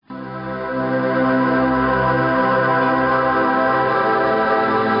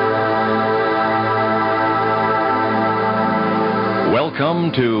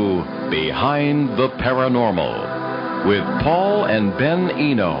Welcome to Behind the Paranormal with Paul and Ben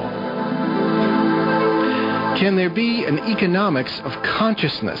Eno. Can there be an economics of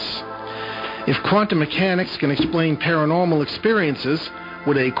consciousness? If quantum mechanics can explain paranormal experiences,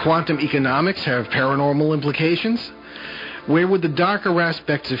 would a quantum economics have paranormal implications? Where would the darker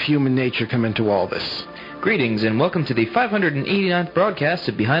aspects of human nature come into all this? Greetings and welcome to the 589th broadcast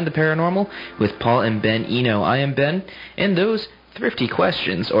of Behind the Paranormal with Paul and Ben Eno. I am Ben, and those thrifty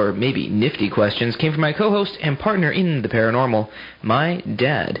questions, or maybe nifty questions, came from my co-host and partner in the paranormal, my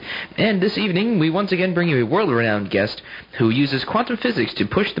dad. And this evening, we once again bring you a world-renowned guest who uses quantum physics to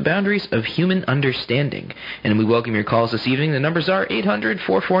push the boundaries of human understanding. And we welcome your calls this evening. The numbers are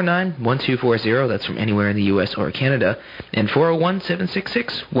 800-449-1240. That's from anywhere in the U.S. or Canada. And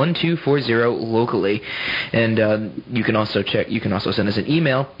 401-766-1240 locally. And you can also send us an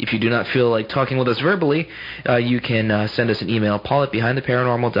email. If you do not feel like talking with us verbally, you can send us an email,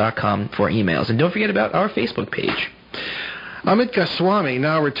 paul@behindtheparanormal.com, for emails. And don't forget about our Facebook page. Amit Goswami,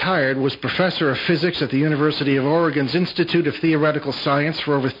 now retired, was professor of physics at the University of Oregon's Institute of Theoretical Science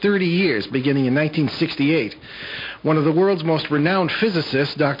for over 30 years, beginning in 1968. One of the world's most renowned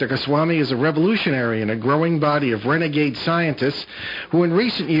physicists, Dr. Goswami is a revolutionary in a growing body of renegade scientists who in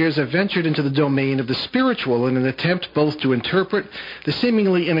recent years have ventured into the domain of the spiritual in an attempt both to interpret the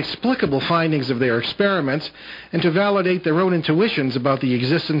seemingly inexplicable findings of their experiments and to validate their own intuitions about the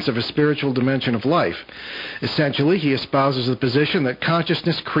existence of a spiritual dimension of life. Essentially, he espouses the position that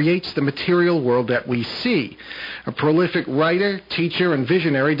consciousness creates the material world that we see. A prolific writer, teacher, and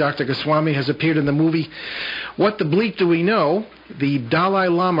visionary, Dr. Goswami has appeared in the movie What the Bleep Do We Know?, the Dalai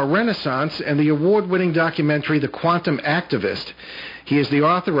Lama Renaissance, and the award-winning documentary The Quantum Activist. He is the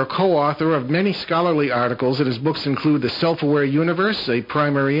author or co-author of many scholarly articles, and his books include The Self-Aware Universe, a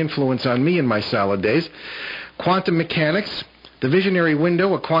primary influence on me in my salad days, Quantum Mechanics, The Visionary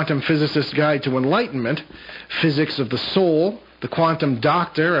Window, a quantum physicist's guide to enlightenment, Physics of the Soul, The Quantum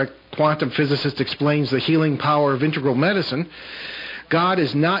Doctor, a quantum physicist explains the healing power of integral medicine, God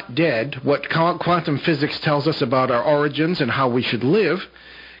is Not Dead, what quantum physics tells us about our origins and how we should live,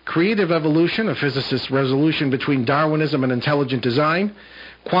 Creative Evolution, a physicist's resolution between Darwinism and intelligent design,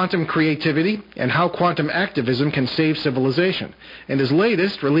 Quantum Creativity, and How Quantum Activism Can Save Civilization. And his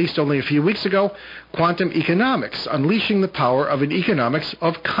latest, released only a few weeks ago, Quantum Economics, Unleashing the Power of an Economics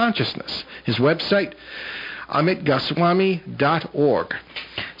of Consciousness. His website, amitgoswami.org.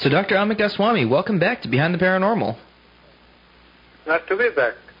 So Dr. Amit Goswami, welcome back to Behind the Paranormal. Glad to be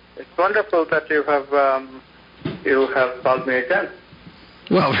back. It's wonderful that you have called me again.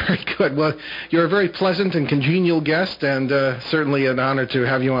 Well, very good. Well, you're a very pleasant and congenial guest, and certainly an honor to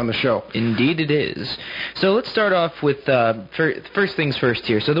have you on the show. Indeed it is. So let's start off with first things first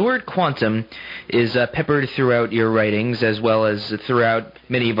here. So the word quantum is peppered throughout your writings as well as throughout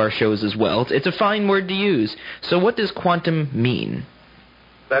many of our shows as well. It's a fine word to use. So what does quantum mean?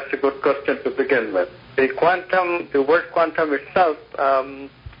 That's a good question to begin with. The word quantum itself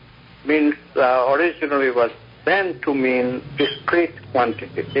means originally was meant to mean discrete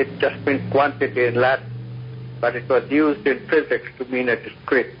quantity. It just means quantity in Latin, but it was used in physics to mean a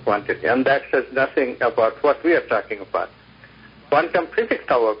discrete quantity, and that says nothing about what we are talking about. Quantum physics,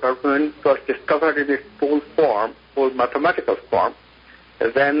 however, when it was discovered in its full mathematical form,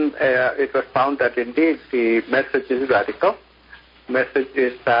 then it was found that indeed the message is radical. The message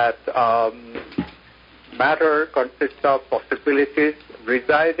is that matter consists of possibilities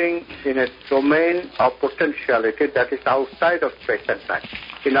residing in a domain of potentiality that is outside of space and time.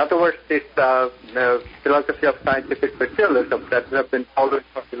 In other words, this philosophy of scientific materialism that we have been following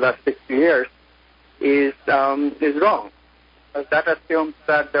for the last 60 years is wrong. That assumes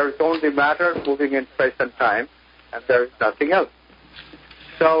that there is only matter moving in space and time, and there is nothing else.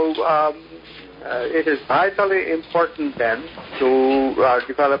 So it is vitally important then to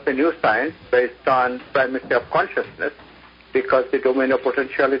develop a new science based on primacy of consciousness, because the domain of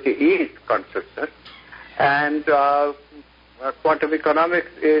potentiality is consciousness, and quantum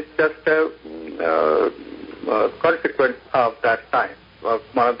economics is just a consequence of that science.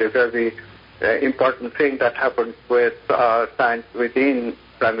 One of the very important things that happens with science within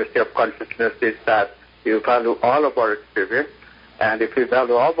primacy of consciousness is that you value all of our experience. And if we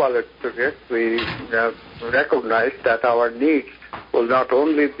value all our experience, we recognize that our needs will not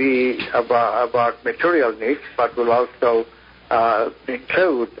only be about material needs, but will also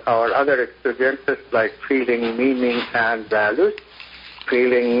include our other experiences like feeling, meaning, and values.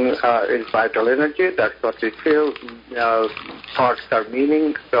 Feeling is vital energy. That's what we feel. Thoughts are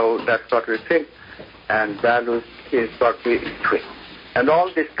meaning, so that's what we think. And values is what we think. And all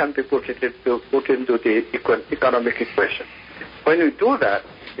this can be put into the economic equation. When we do that,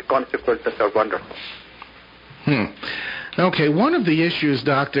 the consequences are wonderful. Okay, one of the issues,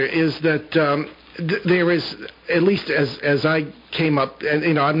 Doctor, is that there is, at least as I came up,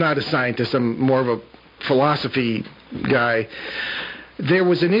 and I'm not a scientist, I'm more of a philosophy guy. There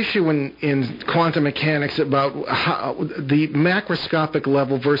was an issue in quantum mechanics about how the macroscopic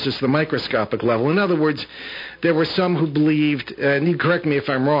level versus the microscopic level. In other words, there were some who believed, and you correct me if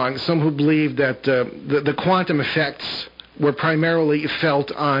I'm wrong, some who believed that the quantum effects were primarily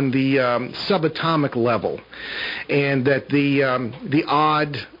felt on the subatomic level, and that the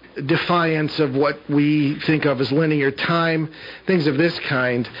odd defiance of what we think of as linear time, things of this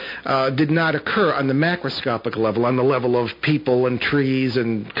kind, did not occur on the macroscopic level, on the level of people and trees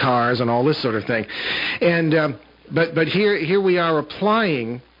and cars and all this sort of thing. And but here we are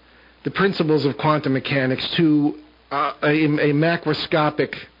applying the principles of quantum mechanics to a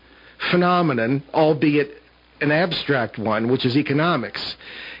macroscopic phenomenon, albeit an abstract one, which is economics.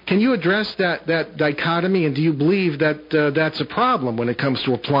 Can you address that dichotomy, and do you believe that that's a problem when it comes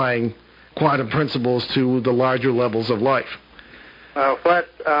to applying quantum principles to the larger levels of life? What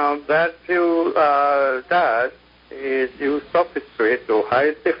that view does is use sophistry to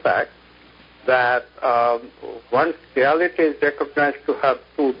hide the fact that once reality is recognized to have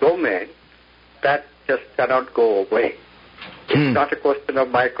two domains, that just cannot go away. It's not a question of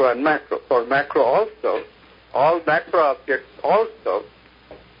micro and macro. For macro also, all macro objects also,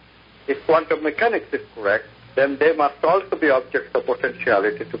 if quantum mechanics is correct, then they must also be objects of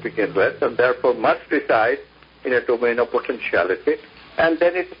potentiality to begin with, and therefore must reside in a domain of potentiality. And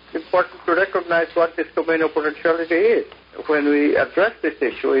then it's important to recognize what this domain of potentiality is. When we address this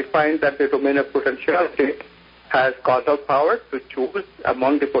issue, we find that the domain of potentiality has causal power to choose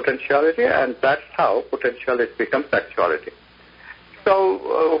among the potentiality, and that's how potentiality becomes actuality.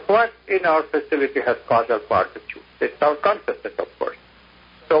 So what in our facility has causal power to choose? It's our consciousness, of course.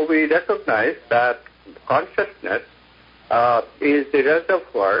 So we recognize that consciousness is the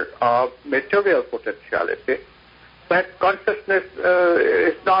reservoir of material potentiality, but consciousness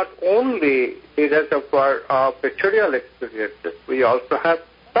is not only the reservoir of material experiences. We also have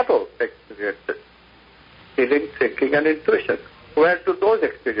subtle experiences, feeling, thinking, and intuition. Where do those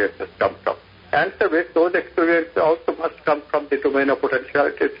experiences come from? Answer is those experiences also must come from the domain of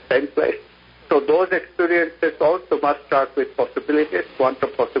potentiality, it's the same place. So those experiences also must start with possibilities,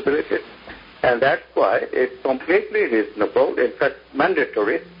 quantum possibilities, and that's why it's completely reasonable, in fact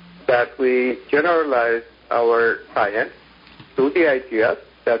mandatory, that we generalize our science to the idea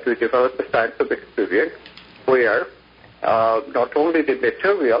that we develop a science of experience where not only the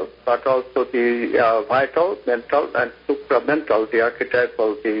material but also the vital, mental, and supramental, the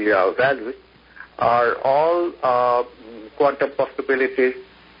archetypal, the values, are all quantum possibilities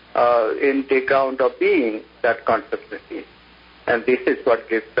in the ground of being that consciousness is. And this is what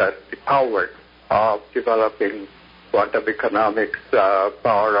gives us the power of developing quantum economics,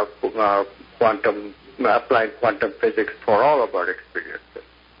 power of applying quantum physics for all of our experiences.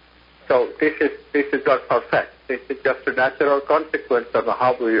 So this is not perfect. This is just a natural consequence of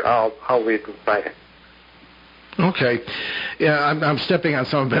how we do science. Okay. Yeah, I'm stepping on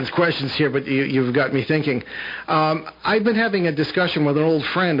some of Ben's questions here, but you've got me thinking. I've been having a discussion with an old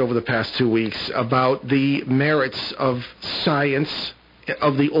friend over the past 2 weeks about the merits of science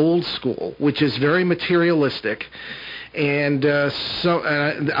of the old school, which is very materialistic. And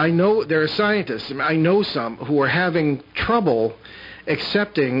I know there are scientists, I know some, who are having trouble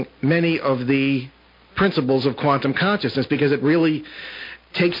accepting many of the principles of quantum consciousness because it really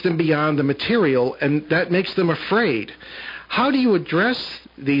takes them beyond the material, and that makes them afraid. How do you address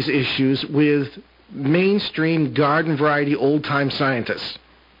these issues with mainstream garden variety old-time scientists?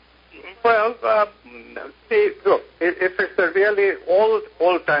 Well, see, look, if it's a really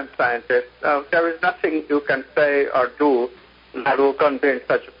old-time scientist, there is nothing you can say or do that will convince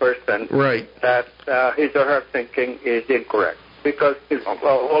such a person that his or her thinking is incorrect, because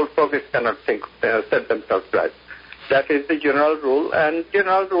old folks cannot think, set themselves right. That is the general rule, and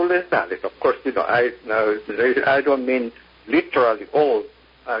general rule is valid. Of course, I don't mean literally old.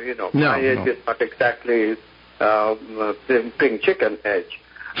 My age is not exactly spring chicken age,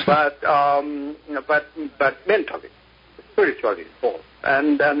 but mentally, spiritually old.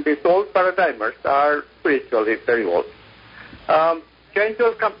 And these old paradigmers are spiritually very old. Change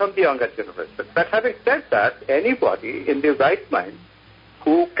will come from the younger generation. But having said that, anybody in the right mind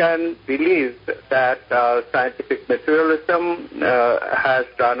who can believe that scientific materialism has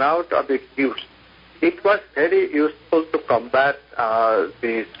run out of its use. It was very useful to combat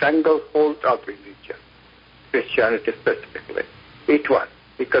the stranglehold of religion, Christianity specifically. It was.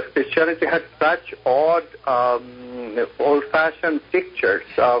 because Christianity had such odd, old-fashioned pictures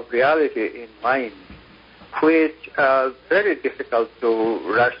of reality in mind, which are very difficult to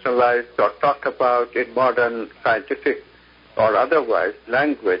rationalize or talk about in modern scientific or otherwise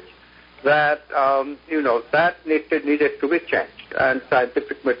language, that, that needed to be changed, and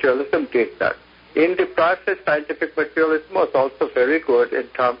scientific materialism did that. In the process, scientific materialism was also very good in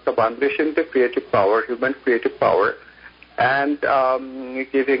terms of unleashing the creative power, human creative power, and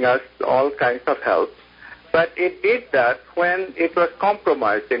giving us all kinds of help. But it did that when it was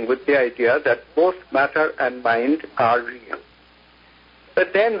compromising with the idea that both matter and mind are real.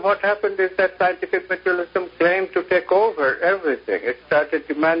 But then what happened is that scientific materialism claimed to take over everything. It started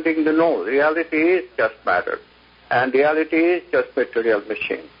demanding the no. Reality is just matter, and reality is just material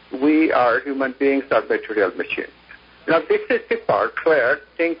machines. We are human beings are material machines. Now this is the part where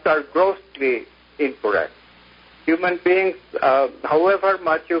things are grossly incorrect. Human beings, however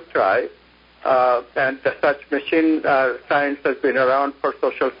much you try, and such machine science has been around for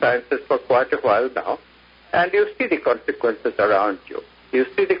social sciences for quite a while now, and you see the consequences around you. You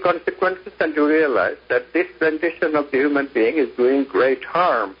see the consequences and you realize that this rendition of the human being is doing great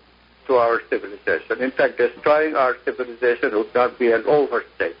harm to our civilization. In fact, destroying our civilization would not be an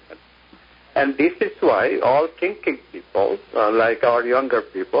overstatement. And this is why all thinking people, like our younger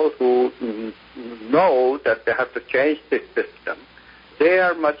people who know that they have to change this system, they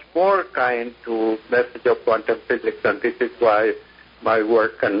are much more kind to message of quantum physics, and this is why my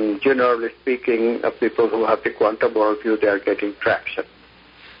work, and generally speaking, of people who have the quantum worldview, they are getting traction.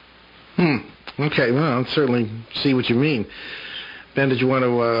 Okay, well, I certainly see what you mean. Ben, did you want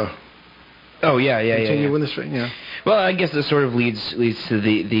to continue with this? Yeah. Well, I guess this sort of leads to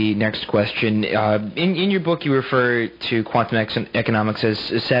the next question. In your book, you refer to quantum economics as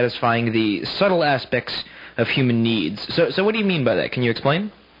satisfying the subtle aspects of human needs. So what do you mean by that? Can you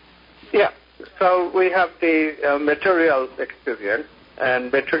explain? Yeah. So we have the material experience,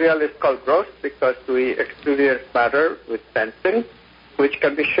 and material is called gross because we experience matter with sensing, which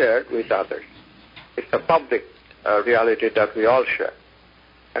can be shared with others. It's a public reality that we all share.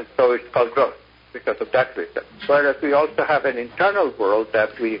 And so it's called gross because of that reason. Whereas we also have an internal world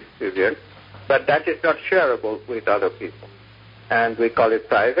that we experience, but that is not shareable with other people. And we call it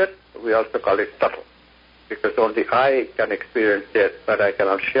private. We also call it subtle because only I can experience it, but I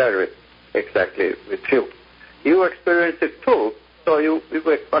cannot share it exactly with you. You experience it too, so you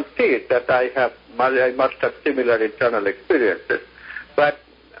concede that I must have similar internal experiences. But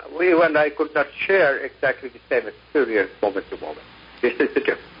we and I could not share exactly the same experience moment to moment. This is the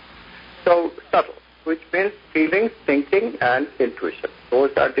difference. So subtle, which means feelings, thinking, and intuition.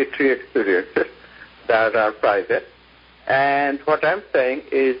 Those are the three experiences that are private. And what I'm saying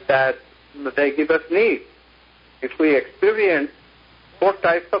is that they give us needs. If we experience 4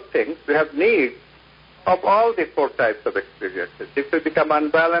 types of things, we have needs of all the 4 types of experiences. If we become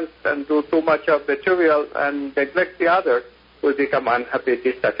unbalanced and do too much of material and neglect the other, we become unhappy,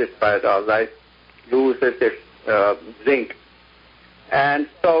 dissatisfied, our life loses its zinc. And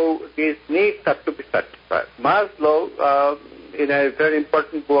so these needs have to be satisfied. Maslow, in a very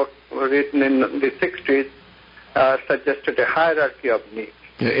important book written in the 60s, suggested a hierarchy of needs.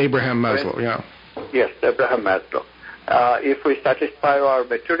 Yeah, Abraham Maslow, yeah. Yes, Abraham Maslow. If we satisfy our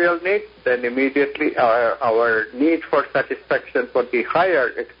material needs, then immediately our need for satisfaction for the higher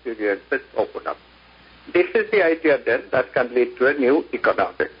experiences open up. This is the idea then that can lead to a new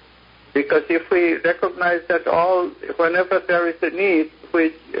economics. Because if we recognize that whenever there is a need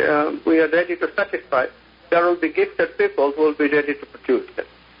which we are ready to satisfy, there will be gifted people who will be ready to produce it.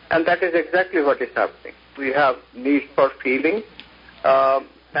 And that is exactly what is happening. We have needs for feeling,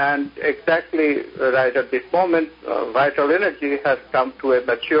 and exactly right at this moment, vital energy has come to a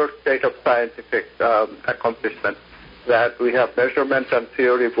mature state of scientific accomplishment, that we have measurement and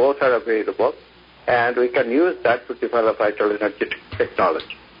theory, both are available, and we can use that to develop vital energy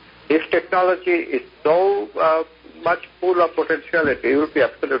technology. This technology is so much full of potentiality, you will be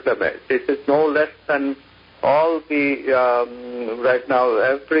absolutely amazed. This is no less than all the, right now,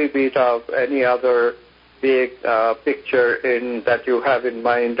 every bit of any other big picture that you have in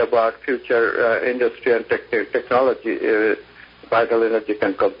mind about future industry and technology. Vital energy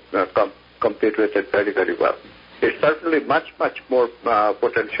can compete with it very, very well. It's certainly much, much more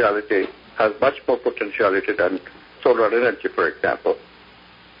potentiality, has much more potentiality than solar energy, for example.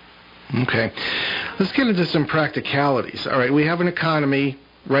 Okay. Let's get into some practicalities. All right, we have an economy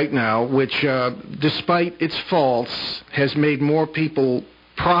right now which, despite its faults, has made more people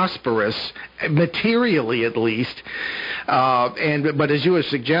prosperous, materially at least, But as you have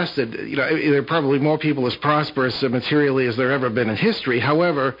suggested, there are probably more people as prosperous materially as there ever been in history.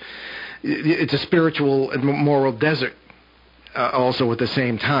 However, it's a spiritual and moral desert also at the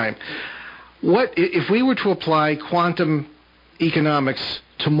same time. What if we were to apply quantum economics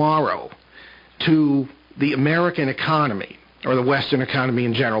tomorrow to the American economy, or the Western economy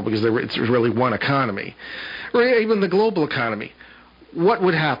in general, because it's really one economy, or even the global economy, what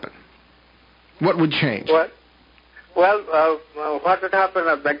would happen? What would change? Well, what would happen?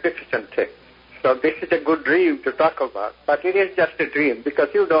 A magnificent thing. So this is a good dream to talk about, but it is just a dream, because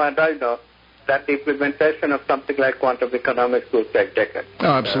you know and I know that the implementation of something like quantum economics will take decades. Oh,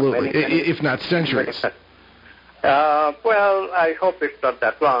 absolutely, if not centuries. Well, I hope it's not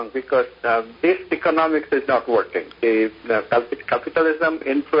that long, because this economics is not working. The capitalism,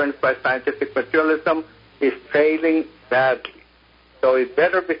 influenced by scientific materialism, is failing badly. So it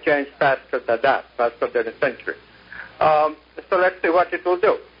better be changed faster than that, faster than a century. So let's see what it will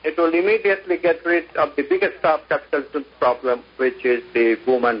do. It will immediately get rid of the biggest of capitalism's problem, which is the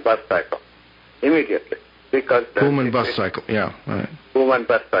boom and bust cycle. Immediately. Because boom and bust cycle, yeah. Right. Boom and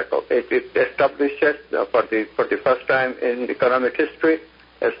bust cycle. It establishes, for the first time in economic history,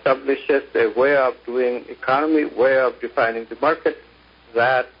 establishes a way of doing economy, way of defining the market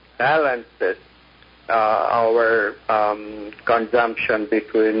that balances our consumption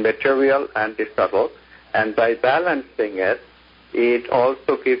between material and the subtle. And by balancing it, it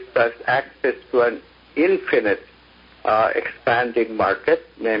also gives us access to an infinite expanding market,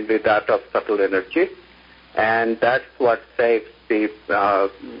 namely that of subtle energy. And that's what saves the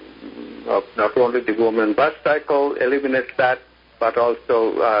not only the boom and bust cycle, eliminates that, but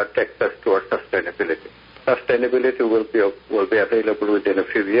also takes us towards sustainability. Sustainability will be available within a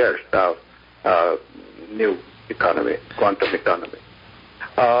few years of new economy, quantum economy.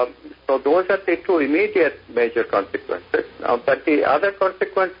 So those are the two immediate major consequences. But the other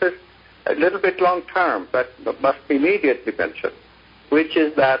consequences, a little bit long term, but must be immediately mentioned, which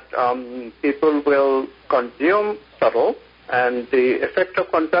is that people will consume subtle, and the effect of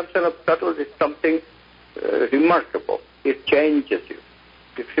consumption of subtle is something remarkable. It changes you.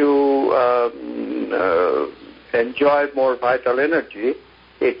 If you enjoy more vital energy,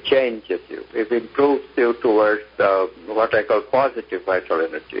 it changes you. It improves you towards what I call positive vital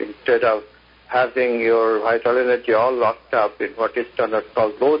energy. Instead of having your vital energy all locked up in what Easterners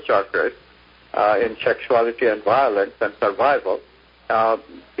call low chakras, in sexuality and violence and survival,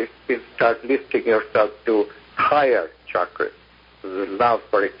 if you start lifting yourself to higher chakras, love,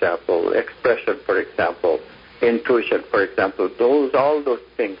 for example, expression, for example, intuition, for example, all those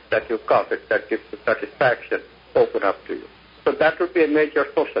things that you covet, that give you satisfaction, open up to you. So that would be a major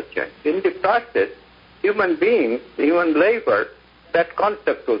social change. In the process, human beings, human labor, that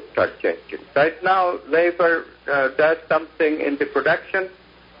concept will start changing. Right now, labor does something in the production,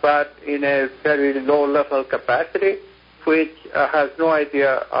 but in a very low-level capacity, which has no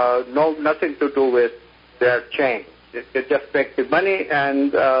idea, nothing to do with their change. They just make the money,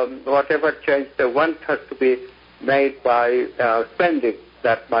 and whatever change they want has to be made by spending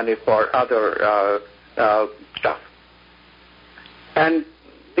that money for other stuff. And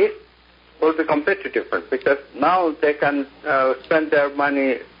this will be completely different, because now they can spend their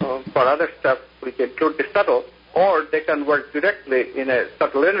money for other stuff, which include the subtle, or they can work directly in a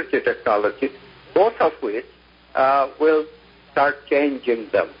subtle energy technology, both of which will start changing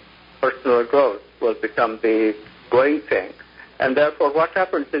them. Personal growth will become the going thing. And therefore what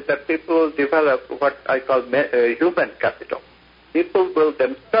happens is that people will develop what I call human capital. People will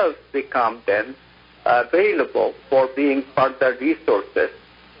themselves become then available for being further resources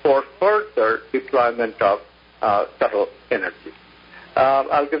for further deployment of subtle energy.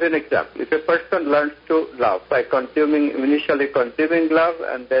 I'll give you an example. If a person learns to love by initially consuming love,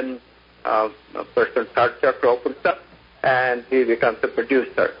 and then a person's heart chakra opens up, and he becomes a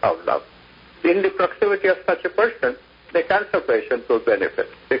producer of love. In the proximity of such a person, the cancer patient will benefit,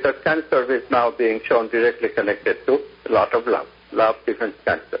 because cancer is now being shown directly connected to a lot of love. Love prevents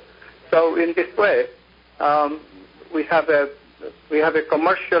cancer. So in this way, we have a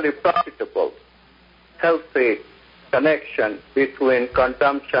commercially profitable, healthy connection between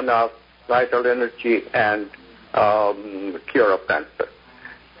consumption of vital energy and cure of cancer.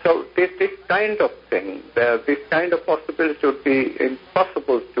 So this kind of thing, this kind of possibility would be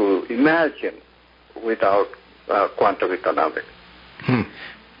impossible to imagine without quantum economics.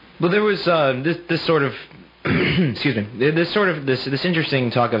 Well, there was this sort of excuse me, this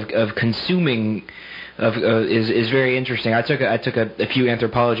interesting talk of consuming is very interesting. I took a few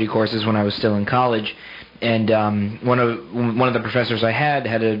anthropology courses when I was still in college, one of the professors I had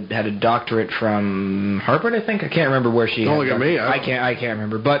a doctorate from Harvard, I think. I can't remember where she. Don't look at me. I can't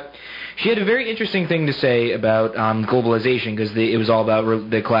remember, but she had a very interesting thing to say about globalization, because it was all about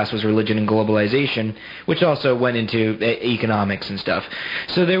the class was religion and globalization, which also went into economics and stuff.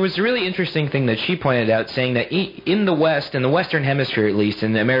 So there was a really interesting thing that she pointed out, saying that in the West, in the Western Hemisphere at least,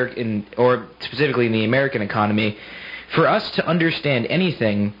 or specifically in the American economy, for us to understand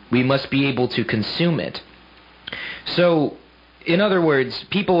anything, we must be able to consume it. So, in other words,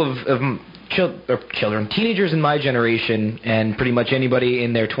 people of children, teenagers in my generation, and pretty much anybody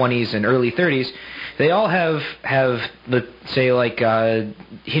in their 20s and early 30s, they all have let's say, like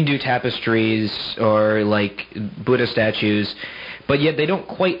Hindu tapestries or like Buddha statues, but yet they don't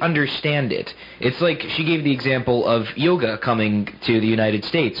quite understand it. It's like she gave the example of yoga coming to the United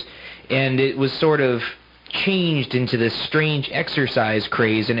States, and it was sort of changed into this strange exercise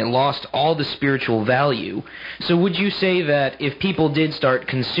craze, and it lost all the spiritual value. So would you say that if people did start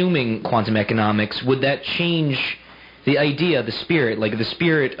consuming quantum economics, would that change the idea, the spirit? Like, the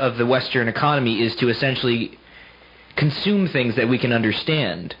spirit of the Western economy is to essentially consume things that we can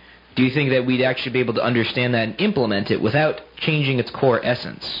understand. Do you think that we'd actually be able to understand that and implement it without changing its core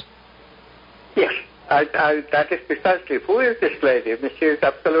essence? Yes, that is precisely. Who is this lady? She is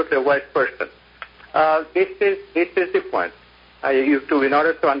absolutely a wise person. This is the point. In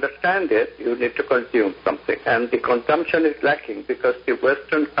order to understand it, you need to consume something. And the consumption is lacking because the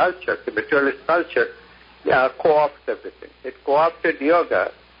Western culture, the materialist culture, co-opts everything. It co-opted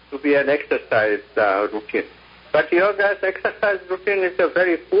yoga to be an exercise routine. But yoga's exercise routine is a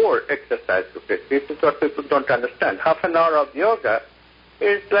very poor exercise routine. This is what people don't understand. Half an hour of yoga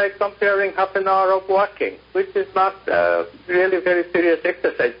is like comparing half an hour of walking, which is not really very serious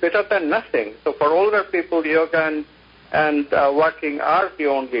exercise, better than nothing. So for older people, yoga and walking are the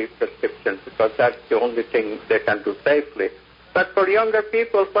only prescription, because that's the only thing they can do safely. But for younger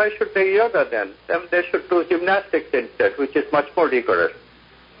people, why should they yoga then? Then they should do gymnastics instead, which is much more rigorous.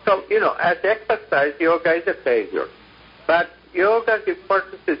 So, as exercise, yoga is a failure. But yoga's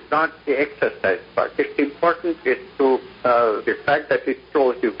importance is not the exercise part. Its importance is to the fact that it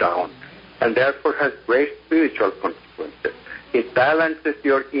slows you down and therefore has great spiritual consequences. It balances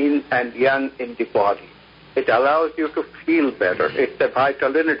your yin and yang in the body. It allows you to feel better. It's a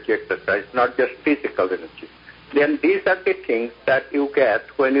vital energy exercise, not just physical energy. Then these are the things that you get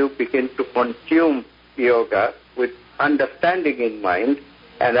when you begin to consume yoga with understanding in mind.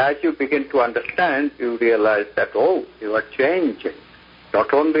 And as you begin to understand, you realize that, you are changing.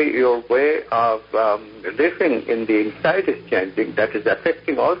 Not only your way of living in the inside is changing, that is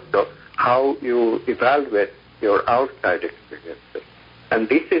affecting also how you evaluate your outside experiences. And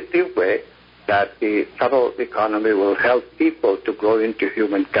this is the way that the subtle economy will help people to grow into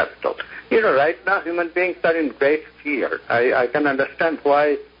human capital. Right now human beings are in great fear. I can understand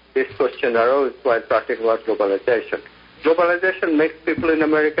why this question arose while talking about globalization. Globalization makes people in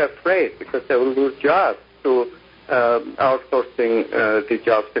America afraid because they will lose jobs to outsourcing the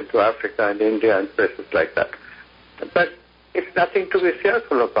jobs into Africa and India and places like that. But it's nothing to be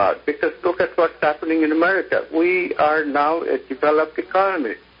fearful about, because look at what's happening in America. We are now a developed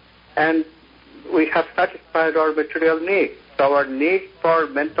economy, and we have satisfied our material needs. So our needs for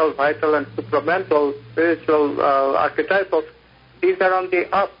mental, vital, and supramental spiritual archetypal, these are on the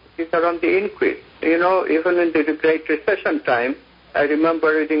up, these are on the increase. Even in the Great Recession time, I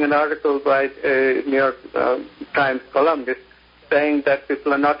remember reading an article by a New York Times columnist saying that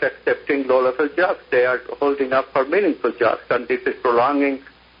people are not accepting low-level jobs. They are holding up for meaningful jobs, and this is prolonging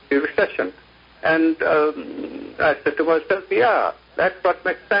the recession. And I said to myself, yeah, that's what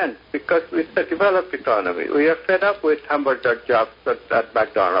makes sense, because it's a developed economy. We are fed up with hamburger jobs at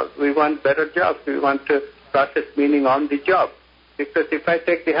McDonald's. We want better jobs. We want to process meaning on the job. Because if I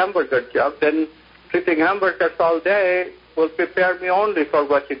take the hamburger job, then flipping hamburgers all day will prepare me only for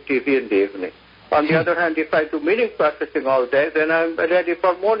watching TV in the evening. On the other hand, if I do meaning processing all day, then I'm ready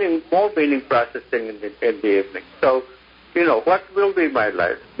for more meaning processing in the evening. So, what will be my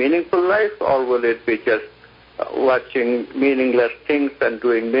life? Meaningful life, or will it be just watching meaningless things and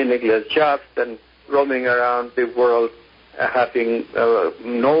doing meaningless jobs and roaming around the world having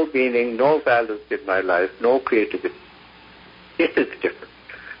no meaning, no values in my life, no creativity? This is different.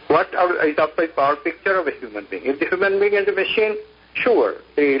 What is our picture of a human being? If the human being is a machine, sure,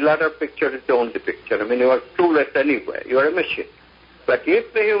 the latter picture is the only picture. You are clueless anyway. You are a machine. But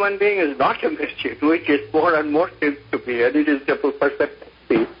if the human being is not a machine, which is more and more seems to be, and it is the full perception,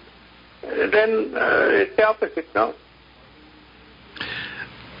 then it's the opposite now.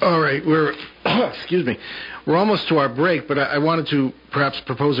 All right, we're excuse me, we're almost to our break, but I wanted to perhaps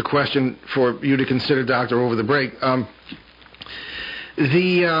propose a question for you to consider, Doctor, over the break. And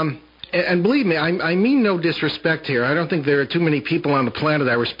believe me, I mean no disrespect here. I don't think there are too many people on the planet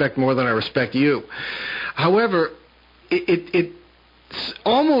I respect more than I respect you. However, it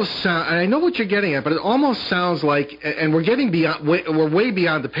almost sounds, and I know what you're getting at, but it almost sounds like, and we're getting beyond, we're way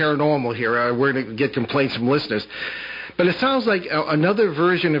beyond the paranormal here. We're going to get complaints from listeners. But it sounds like another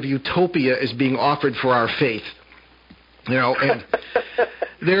version of utopia is being offered for our faith. You know, and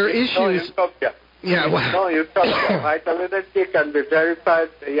there are issues. No utopia. Yeah, well. No utopia. Vital energy can be verified.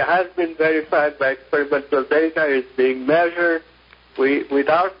 It has been verified by experimental data. It's being measured.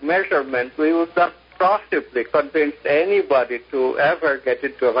 Without measurement, we would not possibly convince anybody to ever get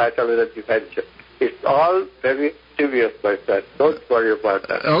into a vital energy venture. It's all very serious, my friend. Don't worry about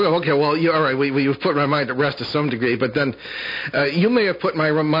that. Oh, okay, well, all right, you've put my mind at rest to some degree, but then you may have put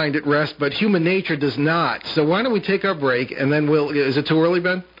my mind at rest, but human nature does not. So why don't we take our break, and then is it too early,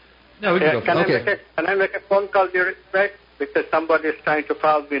 Ben? No, we can go. Can I make a phone call during break? Because somebody is trying to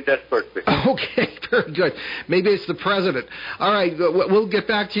foul me desperately. Okay, very good. Maybe it's the president. All right, we'll get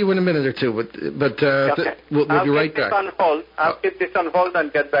back to you in a minute or two, but okay. We'll be right back. I'll keep this on hold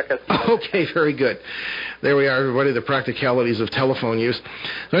and get back as soon as Okay, very good. There we are, everybody, the practicalities of telephone use.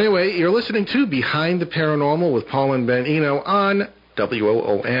 So anyway, you're listening to Behind the Paranormal with Paul and Ben Eno on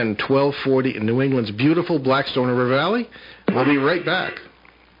WOON 1240 in New England's beautiful Blackstone River Valley. We'll be right back.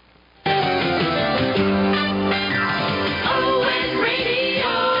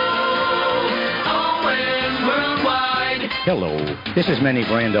 Hello, this is Manny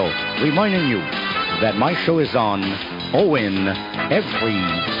Brando, reminding you that my show is on ON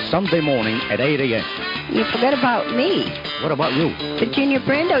every Sunday morning at 8 a.m. You forgot about me. What about you? Virginia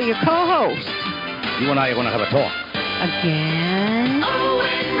Brando, your co-host. You and I are going to have a talk. Again?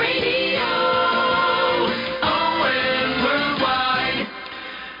 ON Radio, ON Worldwide.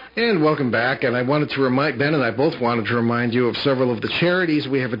 And welcome back. And I wanted to remind, Ben and I both wanted to remind you of several of the charities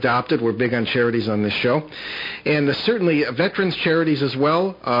we have adopted. We're big on charities on this show. And certainly veterans charities as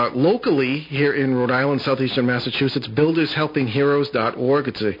well. Locally here in Rhode Island, southeastern Massachusetts, BuildersHelpingHeroes.org.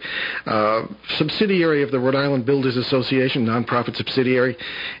 It's a subsidiary of the Rhode Island Builders Association, nonprofit subsidiary.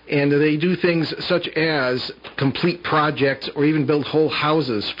 And they do things such as complete projects or even build whole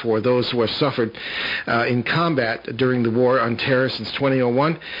houses for those who have suffered in combat during the war on terror since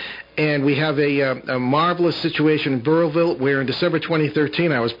 2001. And we have a marvelous situation in Burrillville where in December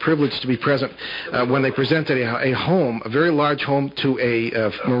 2013 I was privileged to be present when they presented a home, a very large home, to a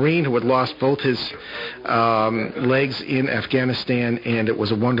Marine who had lost both his legs in Afghanistan, and it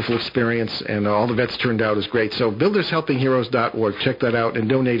was a wonderful experience, and all the vets turned out as great. So BuildersHelpingHeroes.org, check that out and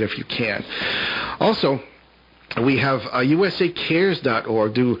donate if you can. Also, we have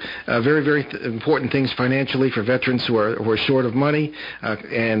USACares.org do very, very important things financially for veterans who are short of money,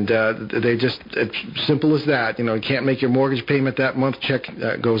 and they just, it's simple as that. You know, you can't make your mortgage payment that month, check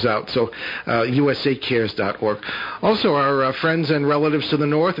goes out. So USACares.org. Also, our friends and relatives to the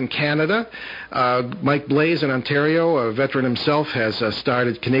north in Canada, Mike Blaze in Ontario, a veteran himself, has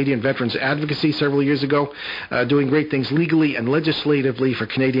started Canadian Veterans Advocacy several years ago, doing great things legally and legislatively for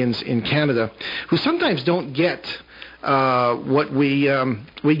Canadians in Canada who sometimes don't get what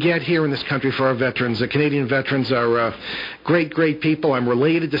we get here in this country for our veterans. The Canadian veterans are great people. I'm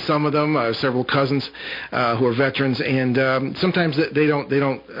related to some of them. Several cousins who are veterans, and sometimes they don't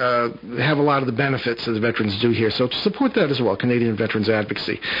have a lot of the benefits that the veterans do here. So to support that as well, Canadian Veterans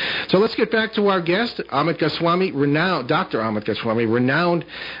Advocacy. So let's get back to our guest, Amit Goswami, Dr. Amit Goswami, renowned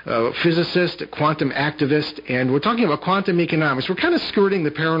physicist, quantum activist, and we're talking about quantum economics. We're kind of skirting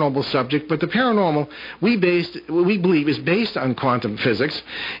the paranormal subject, but the paranormal we believe is based on quantum physics,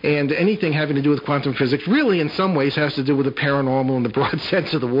 and anything having to do with quantum physics really in some ways has to do with the paranormal in the broad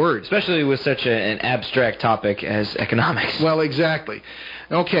sense of the word. Especially with such an abstract topic as economics. Well, exactly.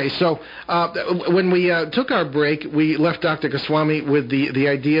 Okay, so when we took our break, we left Dr. Goswami with the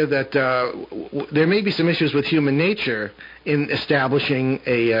idea that there may be some issues with human nature in establishing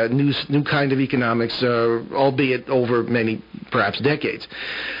a new kind of economics, albeit over many, perhaps decades.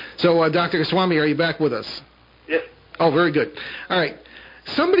 So, Dr. Goswami, are you back with us? Yes. Oh, very good. All right.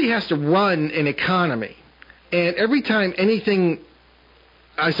 Somebody has to run an economy, and every time anything,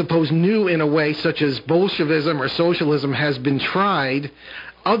 I suppose, new in a way, such as Bolshevism or socialism, has been tried,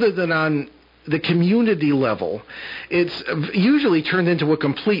 other than on the community level, it's usually turned into a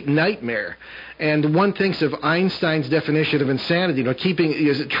complete nightmare. And one thinks of Einstein's definition of insanity,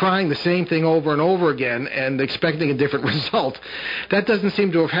 trying the same thing over and over again and expecting a different result. That doesn't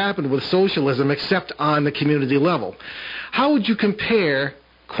seem to have happened with socialism except on the community level. How would you compare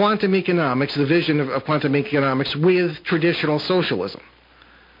quantum economics, the vision of quantum economics, with traditional socialism?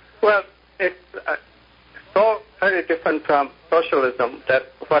 Well, it's so very different from socialism that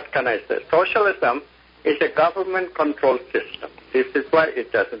what can I say? Socialism is a government-controlled system. This is why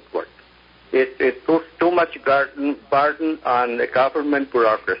it doesn't work. It puts too much burden on the government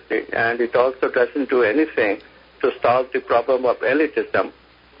bureaucracy, and it also doesn't do anything to solve the problem of elitism,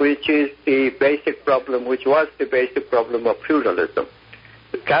 which is the basic problem, which was the basic problem of feudalism.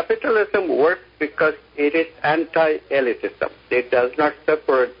 Capitalism works because it is anti-elitism. It does not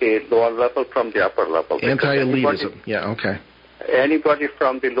separate the lower level from the upper level. Anti-elitism, yeah, okay. Anybody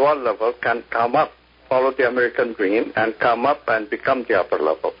from the lower level can come up, follow the American dream, and come up and become the upper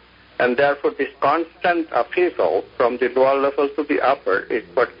level. And therefore, this constant upheaval from the lower level to the upper is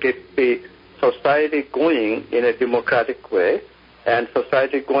what keeps the society going in a democratic way, and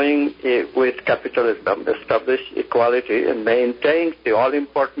society going with capitalism, establish equality, and maintains the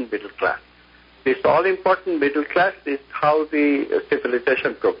all-important middle class. This all-important middle class is how the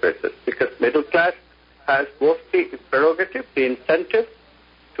civilization progresses, because middle class has both the prerogative, the incentive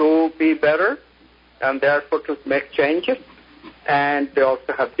to be better, and therefore to make changes, and they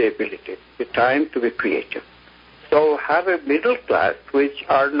also have the ability, the time to be creative. So have a middle class which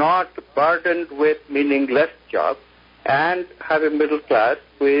are not burdened with meaningless jobs, and have a middle class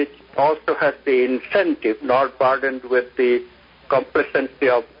which also has the incentive, not burdened with the complacency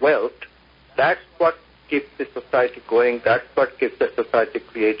of wealth. That's what keeps the society going. That's what keeps the society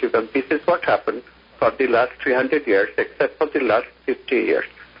creative. And this is what happened for the last 300 years, except for the last 50 years.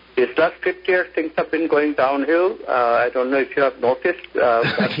 These last 50 years, things have been going downhill. I don't know if you have noticed.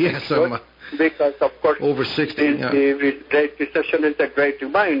 Yes, because, of course, over 60. The Great Recession is a great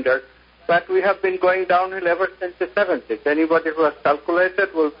reminder. But we have been going downhill ever since the 70s. Anybody who has calculated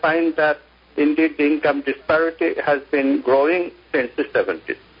will find that, indeed, the income disparity has been growing since the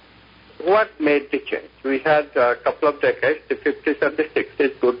 70s. What made the change? We had a couple of decades, the 50s and the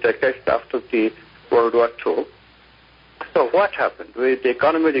 60s, good decades after the World War II. So what happened? The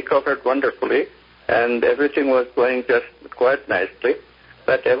economy recovered wonderfully, and everything was going just quite nicely.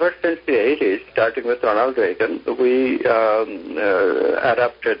 But ever since the 80s, starting with Ronald Reagan, we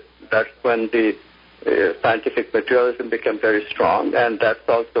adapted. That's when the scientific materialism became very strong, and that's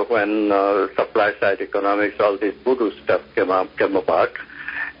also when supply-side economics, all this voodoo stuff came about.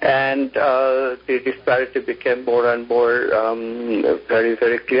 And the disparity became more and more very,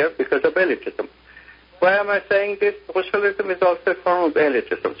 very clear because of elitism. Why am I saying this? Socialism is also a form of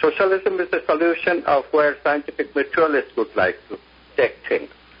elitism. Socialism is a solution of where scientific materialists would like to take things.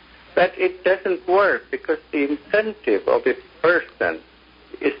 But it doesn't work because the incentive of a person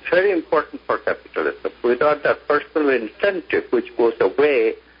is very important for capitalism. Without that personal incentive, which goes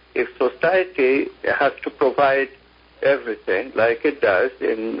away, if society has to provide everything, like it does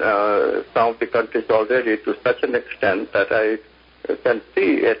in some of the countries already, to such an extent that I can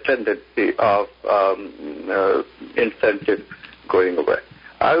see a tendency of incentive going away.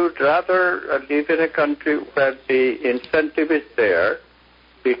 I would rather live in a country where the incentive is there,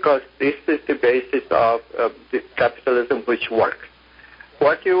 because this is the basis of the capitalism which works.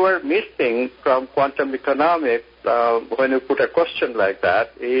 What you were missing from quantum economics when you put a question like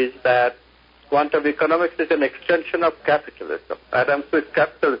that is that quantum economics is an extension of capitalism. Adam Smith's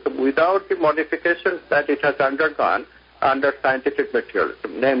capitalism without the modifications that it has undergone under scientific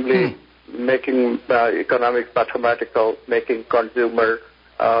materialism, namely making economics mathematical, making consumer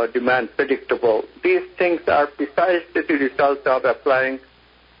demand predictable. These things are precisely the result of applying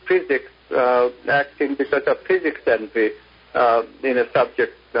physics, acting because of physics envy in a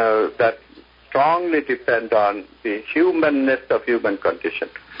subject that strongly depend on the humanness of human condition.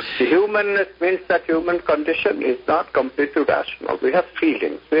 The humanness means that human condition is not completely rational. We have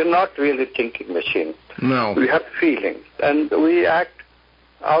feelings. We are not really thinking machines. No. We have feelings. And we act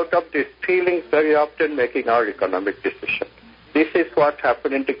out of these feelings very often, making our economic decisions. This is what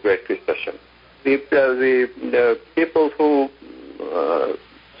happened in the Great Recession. The people who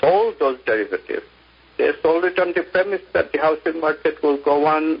sold those derivatives, they sold it on the premise that the housing market will go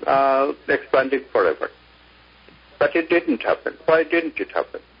on expanding forever. But it didn't happen. Why didn't it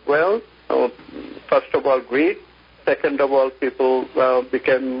happen? Well, first of all, greed. Second of all, people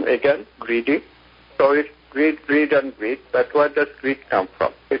became, again, greedy. So it's greed. But where does greed come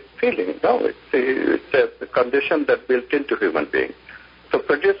from? It's feeling. No, it's a condition that's built into human beings. So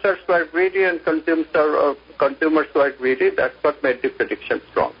producers were greedy and consumers were greedy. That's what made the predictions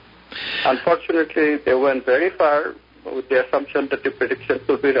wrong. Unfortunately, they went very far with the assumption that the predictions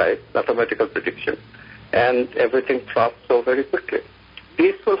would be right, mathematical predictions, and everything flopped so very quickly.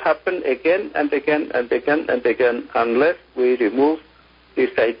 This will happen again and again and again and again unless we remove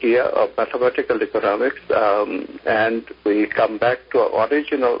this idea of mathematical economics, and we come back to our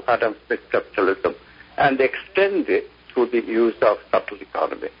original Adam Smith capitalism and extend it through the use of subtle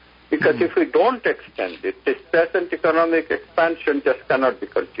economy. Because if we don't extend it, this present economic expansion just cannot be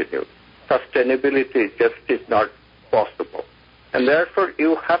continued. Sustainability just is not possible. And therefore,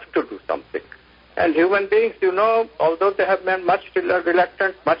 you have to do something. And human beings, although they have been much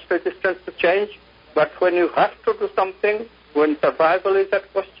reluctant, much resistance to change, but when you have to do something, when survival is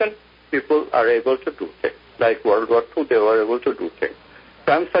at question, people are able to do things. Like World War II, they were able to do things.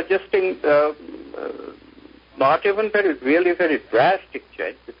 So I'm suggesting not even really very drastic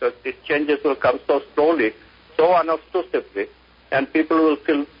change, because these changes will come so slowly, so unobtrusively, and people will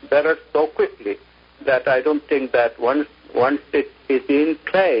feel better so quickly that I don't think that once it is in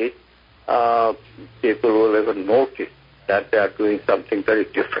place, people will even notice that they are doing something very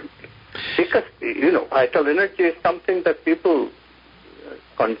differently. Because, vital energy is something that people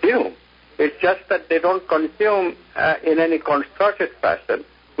consume. It's just that they don't consume in any concerted fashion,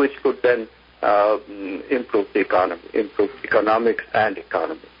 which could then improve the economy, improve economics and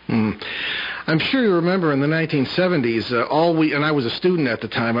economy. I'm sure you remember in the 1970s, and I was a student at the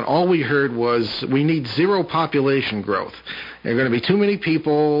time, and all we heard was we need zero population growth. There are going to be too many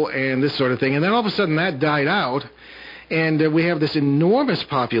people and this sort of thing. And then all of a sudden that died out, and we have this enormous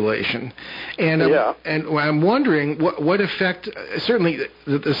population. And I'm wondering what effect, certainly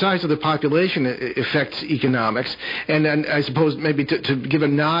the size of the population affects economics. And I suppose maybe to give a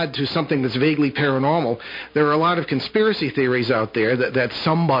nod to something that's vaguely paranormal, there are a lot of conspiracy theories out there that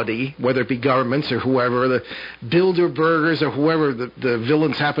somebody, whether it be governments or whoever, the Bilderbergers or whoever the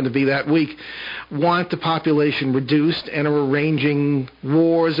villains happen to be that week, want the population reduced and are arranging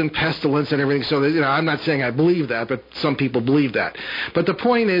wars and pestilence and everything. So that, I'm not saying I believe that, but some people believe that. But the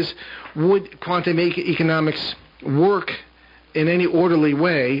point is, would quantum economics work in any orderly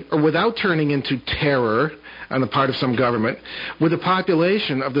way or without turning into terror on the part of some government with a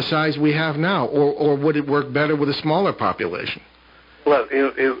population of the size we have now? Or would it work better with a smaller population? Well,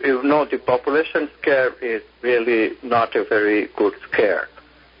 the population scare is really not a very good scare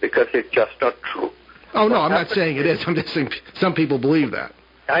because it's just not true. Oh, no, I'm not saying it is. I'm just saying some people believe that.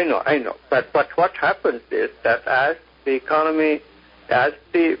 I know. But what happens is that as the economy, as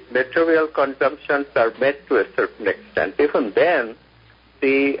the material consumptions are met to a certain extent, even then,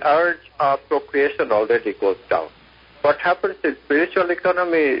 the urge of procreation already goes down. What happens in spiritual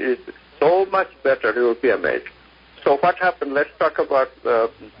economy is so much better, you will be amazed. So what happened? Let's talk about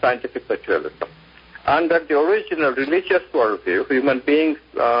scientific materialism. Under the original religious worldview, human beings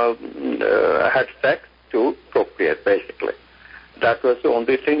had sex to procreate, basically. That was the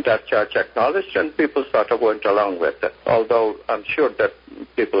only thing that church acknowledged, and people sort of went along with it. Although I'm sure that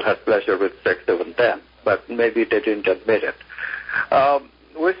people had pleasure with sex even then, but maybe they didn't admit it.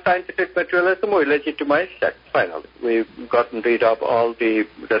 With scientific materialism, we legitimized sex, finally. We've gotten rid of all the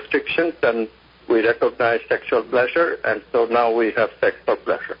restrictions, and we recognize sexual pleasure, and so now we have sex for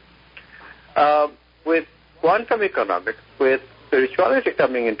pleasure. With quantum economics, with spirituality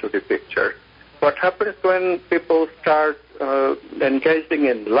coming into the picture, what happens when people start engaging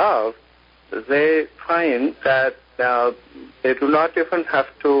in love, they find that they do not even have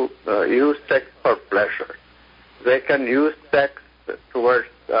to use sex for pleasure. They can use sex towards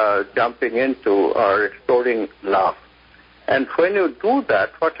jumping into or exploring love. And when you do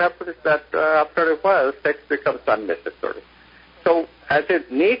that, what happens is that after a while, sex becomes unnecessary. So as a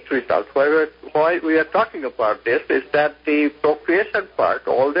neat result, why we are talking about this is that the procreation part,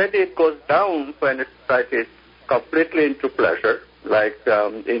 already it goes down when a society is completely into pleasure. Like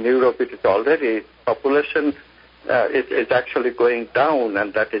in Europe, it is already, population is actually going down,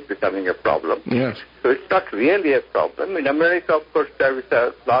 and that is becoming a problem. Yes. So it's not really a problem. In America, of course, there is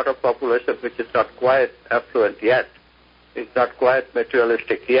a lot of population which is not quite affluent yet. It's not quite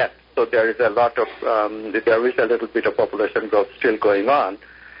materialistic yet. So there is a little bit of population growth still going on.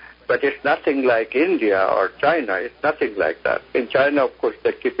 But it's nothing like India or China. It's nothing like that. In China, of course,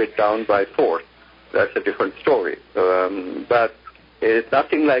 they keep it down by force. That's a different story. But it's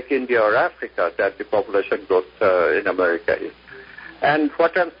nothing like India or Africa that the population growth in America is. And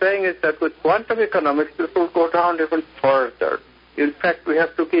what I'm saying is that with quantum economics, this will go down even further. In fact, we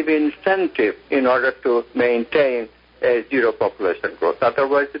have to give incentive in order to maintain a zero population growth.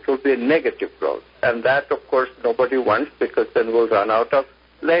 Otherwise, it will be a negative growth. And that, of course, nobody wants, because then we'll run out of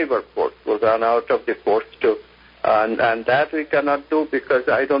labor force. We'll run out of the force to, and that we cannot do, because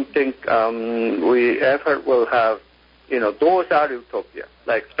I don't think we ever will have, those are utopia.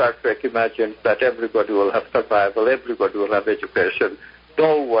 Like Star Trek imagines that everybody will have survival, everybody will have education,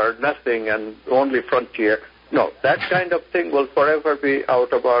 no war, nothing, and only frontier. No, that kind of thing will forever be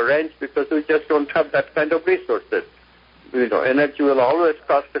out of our range because we just don't have that kind of resources. Energy will always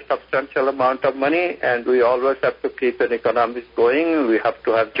cost a substantial amount of money, and we always have to keep an economy going. We have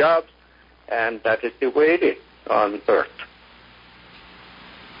to have jobs, and that is the way it is on Earth.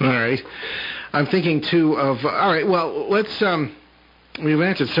 All right. I'm thinking, too, of... All right, well, let's... we've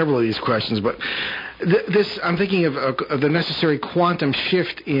answered several of these questions, but I'm thinking of the necessary quantum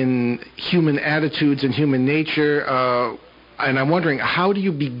shift in human attitudes and human nature, and I'm wondering, how do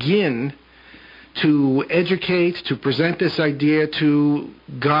you begin to educate, to present this idea to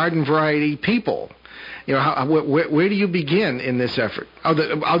garden variety people? Where do you begin in this effort,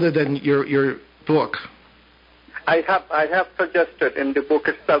 other than your book? I have suggested in the book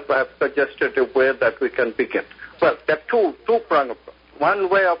itself. I have suggested a way that we can begin. Well, there are two prongs. One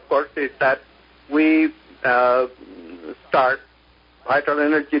way, of course, is that we start vital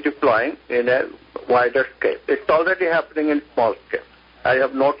energy deploying in a wider scale. It's already happening in small scale. I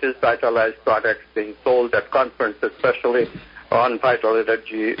have noticed vitalized products being sold at conferences, especially on vital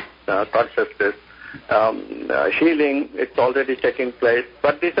energy consciousness, healing. It's already taking place,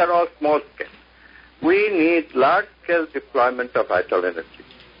 but these are all small scale. We need large-scale deployment of vital energy.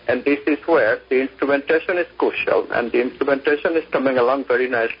 And this is where the instrumentation is crucial, and the instrumentation is coming along very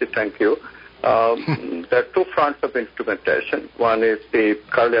nicely, thank you. There are two fronts of instrumentation. One is the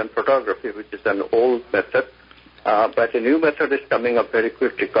Kirlian photography, which is an old method, but a new method is coming up very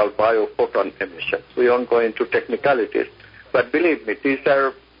quickly called biophoton emission. We won't go into technicalities, but believe me, these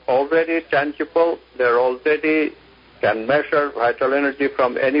are already tangible. They're already can measure vital energy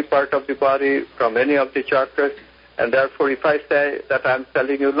from any part of the body, from any of the chakras, and therefore if I say that I'm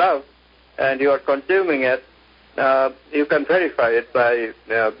selling you love and you are consuming it, you can verify it by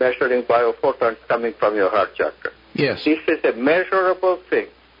measuring biophotons coming from your heart chakra. Yes. This is a measurable thing.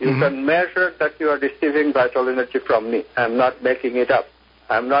 You can measure that you are receiving vital energy from me. I'm not making it up.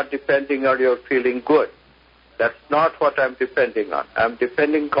 I'm not depending on your feeling good. That's not what I'm depending on. I'm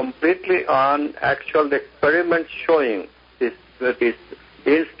depending completely on actual experiments showing this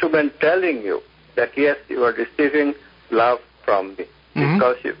instrument telling you that, yes, you are receiving love from me.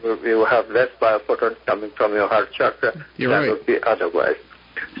 Because you have less biophotons coming from your heart chakra than would be otherwise.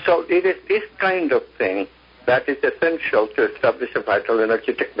 So it is this kind of thing that is essential to establish a vital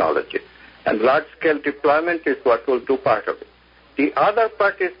energy technology. And large-scale deployment is what will do part of it. The other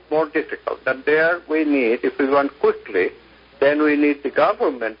part is more difficult. And there we need, if we want quickly, then we need the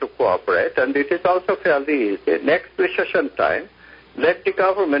government to cooperate. And it is also fairly easy. Next recession time, let the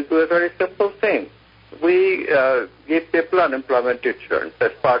government do a very simple thing. We give people unemployment insurance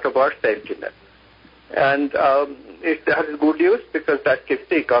as part of our safety net. And it has good use because that keeps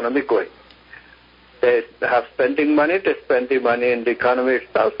the economy going. They have spending money, they spend the money in the economy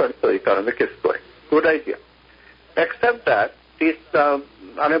itself, and so the economy keeps going. Good idea. Except that this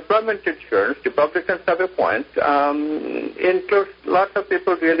unemployment insurance, Republicans have a point, includes lots of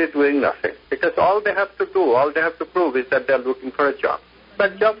people really doing nothing. Because all they have to do, all they have to prove is that they're looking for a job.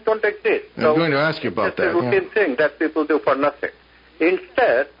 But jobs don't exist. I'm going to ask you about that. It's a routine thing that people do for nothing.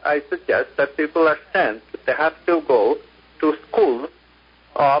 Instead, I suggest that people are sent, they have to go to schools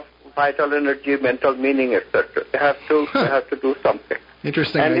of vital energy, mental meaning, etc. They have to do something.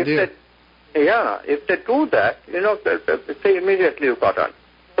 Interesting and idea. If they do that, say immediately you got on.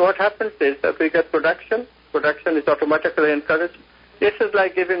 So what happens is that we get production. Production is automatically encouraged. This is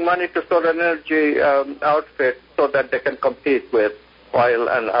like giving money to solar energy outfits so that they can compete with oil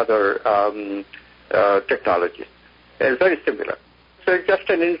and other technologies. It's very similar. So it's just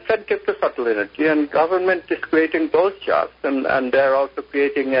an incentive to subtle energy, and government is creating those jobs, and they're also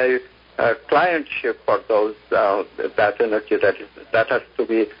creating a clientship for those that energy that has to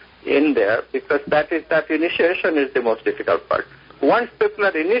be in there, because that initiation is the most difficult part. Once people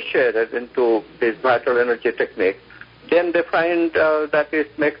are initiated into this vital energy technique, then they find that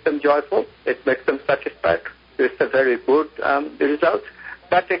it makes them joyful, it makes them satisfied. It's a very good result.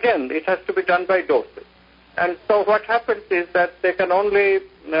 But again, it has to be done by doses. And so what happens is that they can only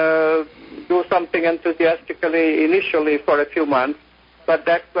do something enthusiastically initially for a few months, but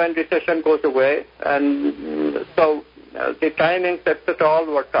that's when recession goes away, and so the timings, etc., all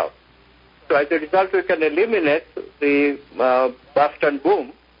work out. So as a result, we can eliminate the bust and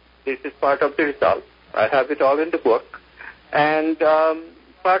boom. This is part of the result. I have it all in the book. And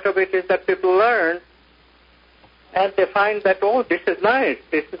part of it is that people learn, and they find that, oh, this is nice,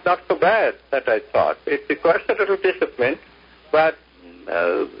 this is not so bad that I thought. It requires a little discipline, but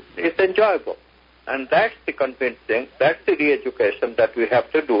it's enjoyable. And that's the convincing, that's the re-education that we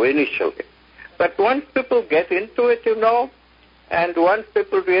have to do initially. But once people get into it, and once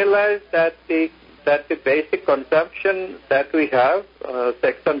people realize that the that the basic consumption that we have,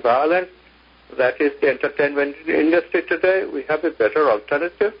 sex and violence, that is the entertainment industry today, we have a better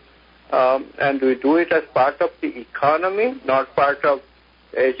alternative. And we do it as part of the economy, not part of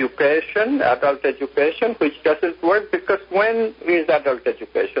education, adult education, which doesn't work because when is adult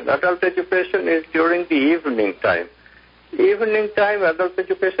education? Adult education is during the evening time. Evening time, adult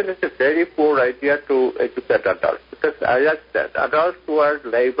education is a very poor idea to educate adults because, as I said, adults who are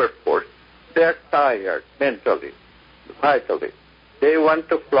labor force, they're tired mentally, vitally. They want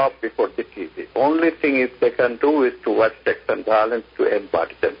to flop before the TV. Only thing if they can do is to watch sex and violence to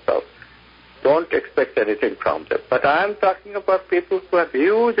embody themselves. Don't expect anything from them. But I'm talking about people who have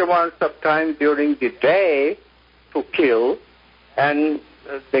huge amounts of time during the day to kill, and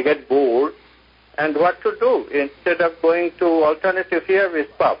they get bored. And what to do? Instead of going to alternative, here is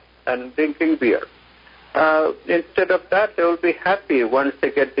pub and drinking beer. Instead of that, they will be happy once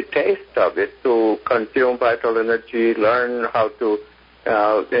they get the taste of it to consume vital energy, learn how to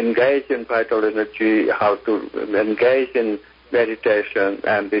engage in vital energy, how to engage in meditation,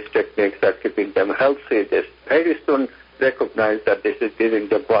 and these techniques are keeping them healthy. They very soon recognize that this is giving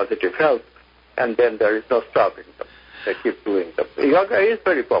them positive health, and then there is no stopping them. They keep doing them. Yoga is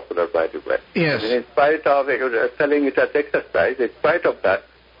very popular, by the way. Yes. And in spite of selling it as exercise, in spite of that,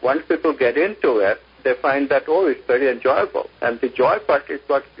 once people get into it, they find that, it's very enjoyable. And the joy part is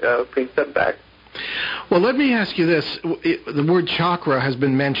what brings them back. Well, let me ask you this. The word chakra has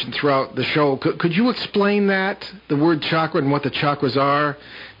been mentioned throughout the show. Could you explain that, the word chakra and what the chakras are,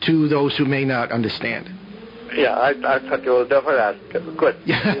 to those who may not understand? Yeah, I thought you would never ask. Good.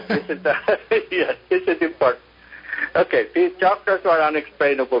 This is important. Okay, these chakras were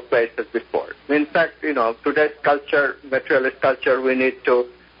unexplainable places before. In fact, today's culture, materialist culture, we need to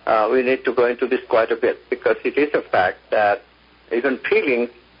go into this quite a bit because it is a fact that even feelings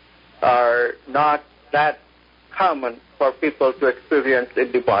are not that common for people to experience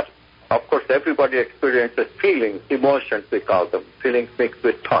in the body. Of course, everybody experiences feelings, emotions we call them, feelings mixed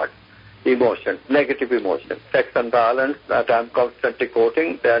with thoughts, emotions, negative emotions, sex and violence that I'm constantly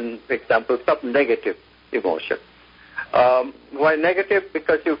quoting, then examples of negative emotions. Why negative?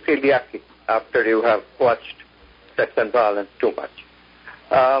 Because you feel yucky after you have watched sex and violence too much.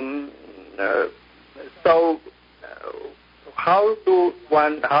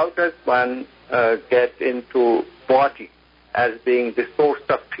 How does one get into body as being the source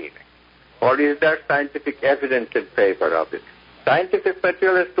of feeling? Or is there scientific evidence in favor of it? Scientific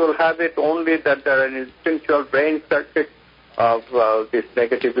materialists will have it only that there are an instinctual brain circuit of this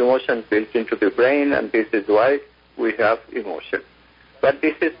negative emotion built into the brain, and this is why we have emotion. But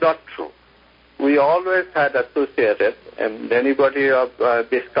this is not true. We always had associated, and anybody of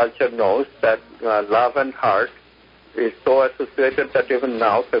this culture knows that love and heart is so associated that even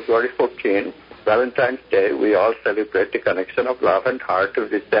now, February 14, Valentine's Day, we all celebrate the connection of love and heart.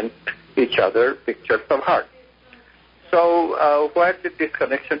 We send each other pictures of heart. So where did this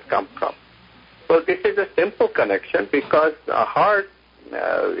connection come from? Well, this is a simple connection because a heart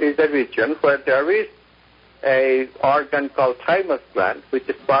is a region where there is an organ called thymus gland, which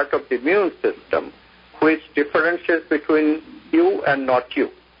is part of the immune system, which differentiates between you and not you,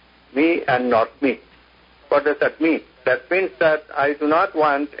 me and not me. What does that mean? That means that I do not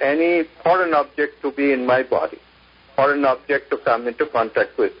want any foreign object to be in my body, foreign object to come into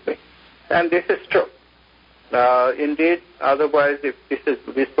contact with me. And this is true. Indeed, otherwise, if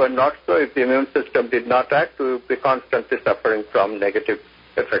this were not so, if the immune system did not act, we would be constantly suffering from negative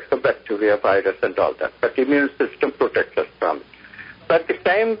effects of bacteria, virus, and all that. But the immune system protects us from it. But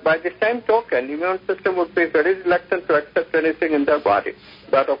by the same token, the immune system would be very reluctant to accept anything in their body.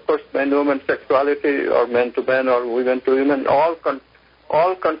 But of course, man-woman sexuality, or men to men, or women to women, all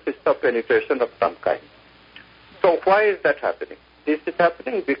consists of penetration of some kind. So why is that happening? This is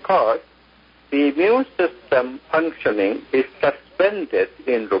happening because the immune system functioning is suspended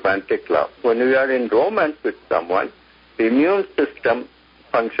in romantic love. When we are in romance with someone, the immune system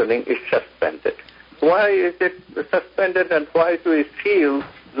functioning is suspended. Why is it suspended, and why do we feel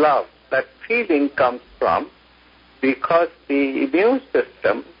love? That feeling comes from because the immune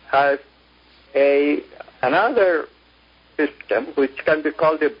system has another system which can be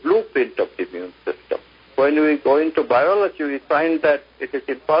called a blueprint of the immune system. When we go into biology, we find that it is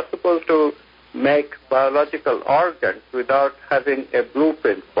impossible to make biological organs without having a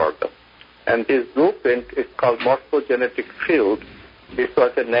blueprint for them. And this blueprint is called morphogenetic field. This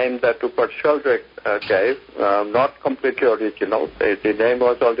was a name that Rupert Sheldrake gave, not completely original. The name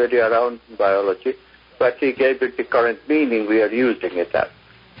was already around in biology, but he gave it the current meaning we are using it as.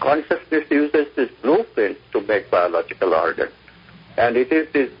 Consciousness uses this blueprint to make biological organs. And it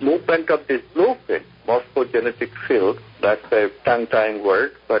is this movement of this blueprint, morphogenetic field, that's a tongue-tying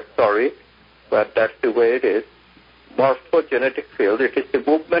word, but sorry, but that's the way it is. Morphogenetic field, it is the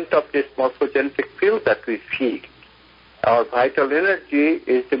movement of this morphogenetic field that we feel. Our vital energy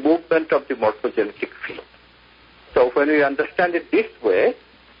is the movement of the morphogenetic field. So when we understand it this way,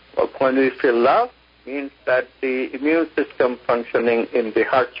 or when we feel love, means that the immune system functioning in the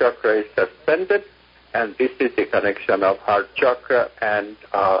heart chakra is suspended, and this is the connection of heart chakra and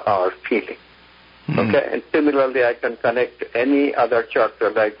our feeling. Okay, and similarly, I can connect any other chakra,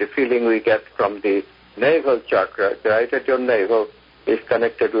 like the feeling we get from the navel chakra, right at your navel, is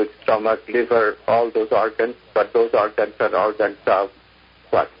connected with stomach, liver, all those organs, but those organs are organs of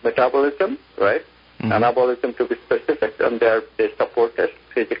what? Metabolism, right? Anabolism to be specific, and they support us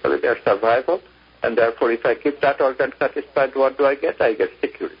physically, their survival, and therefore if I keep that organ satisfied, what do I get? I get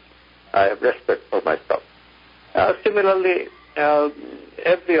security. I have respect for myself. Similarly,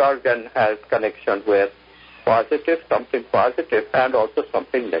 every organ has connection with something positive, and also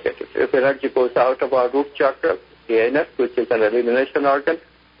something negative. If energy goes out of our root chakra, the anus, which is an elimination organ,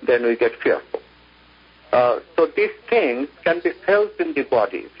 then we get fearful. So these things can be felt in the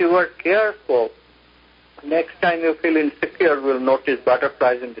body. If you are careful, next time you feel insecure, you will notice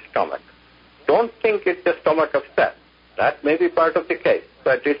butterflies in the stomach. Don't think it's the stomach upset. That may be part of the case,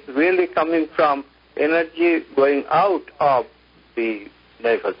 but it's really coming from energy going out of the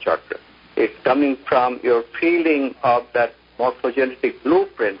navel chakra. It's coming from your feeling of that morphogenetic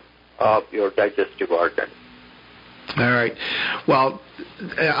blueprint of your digestive organ. All right. Well,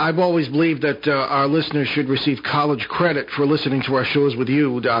 I've always believed that our listeners should receive college credit for listening to our shows with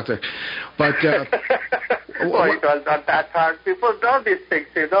you, Doctor. But well, it was not that hard. People know these things,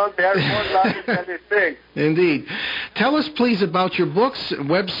 They are more logical than they think. Indeed. Tell us, please, about your books,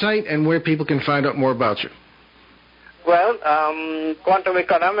 website, and where people can find out more about you. Well, Quantum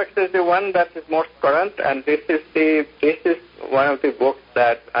Economics is the one that is most current, and this is one of the books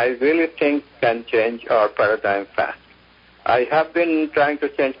that I really think can change our paradigm fast. I have been trying to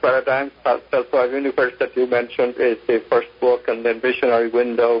change paradigms. Self-Aware Universe that you mentioned is the first book, and then Visionary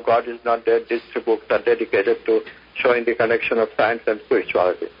Window, God is Not Dead. These two books are dedicated to showing the connection of science and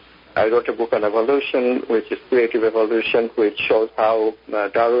spirituality. I wrote a book on evolution, which is creative evolution, which shows how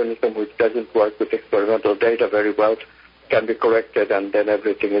Darwinism, which doesn't work with experimental data very well, can be corrected, and then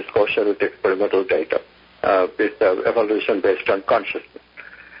everything is kosher with experimental data. It's evolution based on consciousness.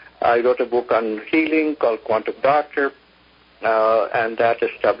 I wrote a book on healing called Quantum Doctor, and that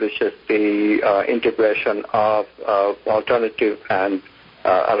establishes the integration of alternative and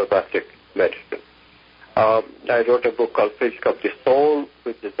allopathic medicine. I wrote a book called Physics of the Soul,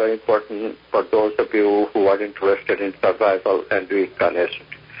 which is very important for those of you who are interested in survival and reincarnation.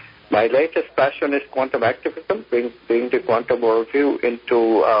 My latest passion is quantum activism, bring the quantum worldview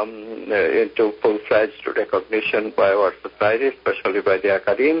into full-fledged recognition by our society, especially by the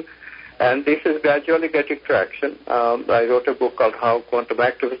academe. And this is gradually getting traction. I wrote a book called How Quantum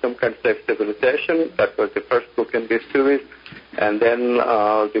Activism Can Save Civilization. That was the first book in this series. And then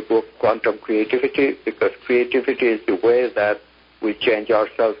the book Quantum Creativity, because creativity is the way that we change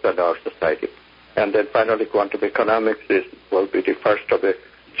ourselves and our society. And then finally, Quantum Economics will be the first of a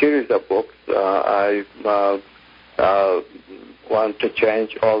series of books. I want to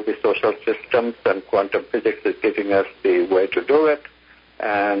change all the social systems, and quantum physics is giving us the way to do it.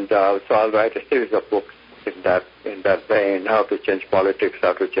 And so I'll write a series of books in that vein, how to change politics,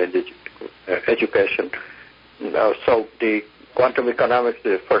 how to change education. So the Quantum Economics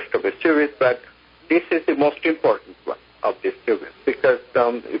is the first of a series, but this is the most important one of this series, because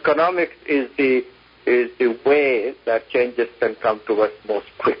economics is the way that changes can come to us most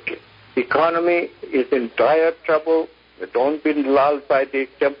quickly. The economy is in dire trouble. Don't be lulled by the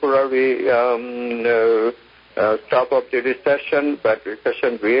temporary stop of the recession, but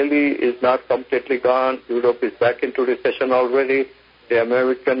recession really is not completely gone. Europe is back into recession already. The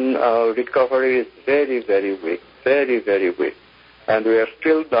American recovery is very, very weak, very, very weak. And we are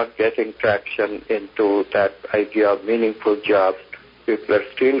still not getting traction into that idea of meaningful jobs. People are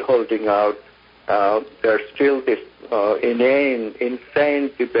still holding out. There's still this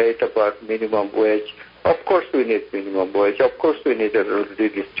insane debate about minimum wage. Of course we need minimum wage. Of course we need a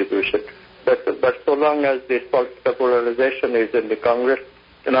redistribution. But so long as this political polarization is in the Congress,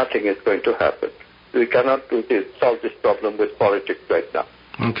 nothing is going to happen. We cannot solve this problem with politics right now.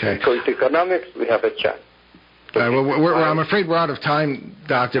 Okay. So with economics, we have a chance. I'm afraid we're out of time,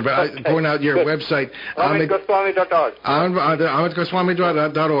 Doctor, but okay. Point out your website. AmitGoswami.org.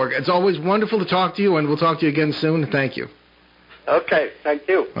 AmitGoswami.org. It's always wonderful to talk to you, and we'll talk to you again soon. Thank you. Okay, thank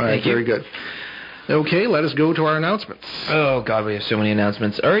you. All right, very good. Okay, let us go to our announcements. Oh, God, we have so many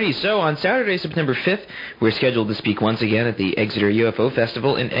announcements. Alrighty, so on Saturday, September 5th, we're scheduled to speak once again at the Exeter UFO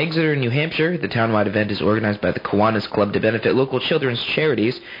Festival in Exeter, New Hampshire. The townwide event is organized by the Kiwanis Club to benefit local children's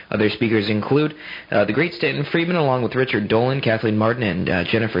charities. Other speakers include the great Stanton Friedman, along with Richard Dolan, Kathleen Martin, and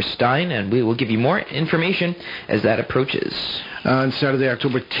Jennifer Stein, and we will give you more information as that approaches. On Saturday,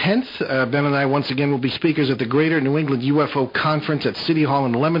 October 10th, Ben and I once again will be speakers at the Greater New England UFO Conference at City Hall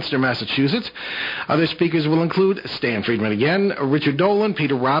in Leominster, Massachusetts. Other speakers will include Stan Friedman again, Richard Dolan,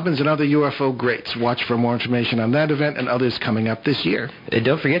 Peter Robbins, and other UFO greats. Watch for more information on that event and others coming up this year. And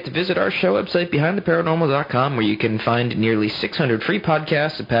don't forget to visit our show website, BehindTheParanormal.com, where you can find nearly 600 free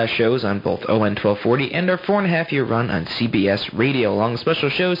podcasts of past shows on both ON 1240 and our 4.5-year run on CBS Radio, along with special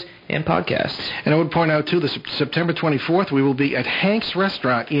shows and podcasts. And I would point out, too, that September 24th, we will be at Hank's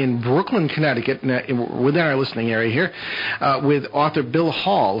Restaurant in Brooklyn, Connecticut, within our listening area here, with author Bill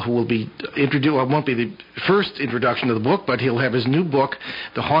Hall, who will be won't be the first introduction to the book, but he'll have his new book,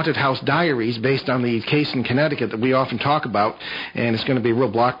 The Haunted House Diaries, based on the case in Connecticut that we often talk about, and it's going to be a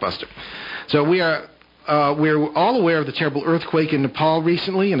real blockbuster. So we're all aware of the terrible earthquake in Nepal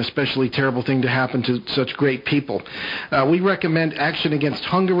recently, an especially terrible thing to happen to such great people. We recommend Action Against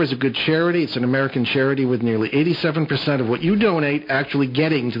Hunger as a good charity. It's an American charity with nearly 87% of what you donate actually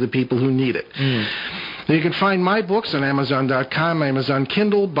getting to the people who need it. Now, you can find my books on Amazon.com, Amazon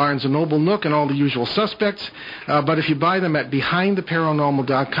Kindle, Barnes & Noble, Nook, and all the usual suspects. But if you buy them at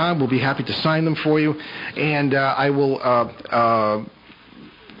BehindTheParanormal.com, we'll be happy to sign them for you. And I will...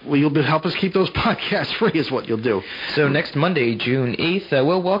 you'll help us keep those podcasts free is what you'll do. So next Monday, June 8th,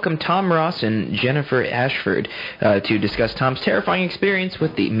 we'll welcome Tom Ross and Jennifer Ashford to discuss Tom's terrifying experience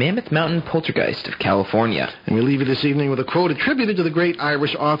with the Mammoth Mountain Poltergeist of California. And we leave you this evening with a quote attributed to the great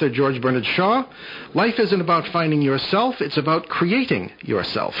Irish author George Bernard Shaw. Life isn't about finding yourself, it's about creating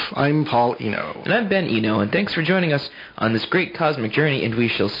yourself. I'm Paul Eno. And I'm Ben Eno, and thanks for joining us on this great cosmic journey, and we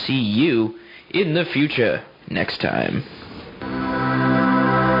shall see you in the future next time.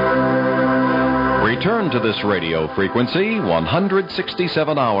 Return to this radio frequency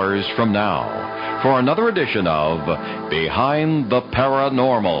 167 hours from now for another edition of Behind the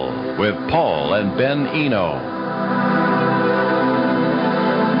Paranormal with Paul and Ben Eno.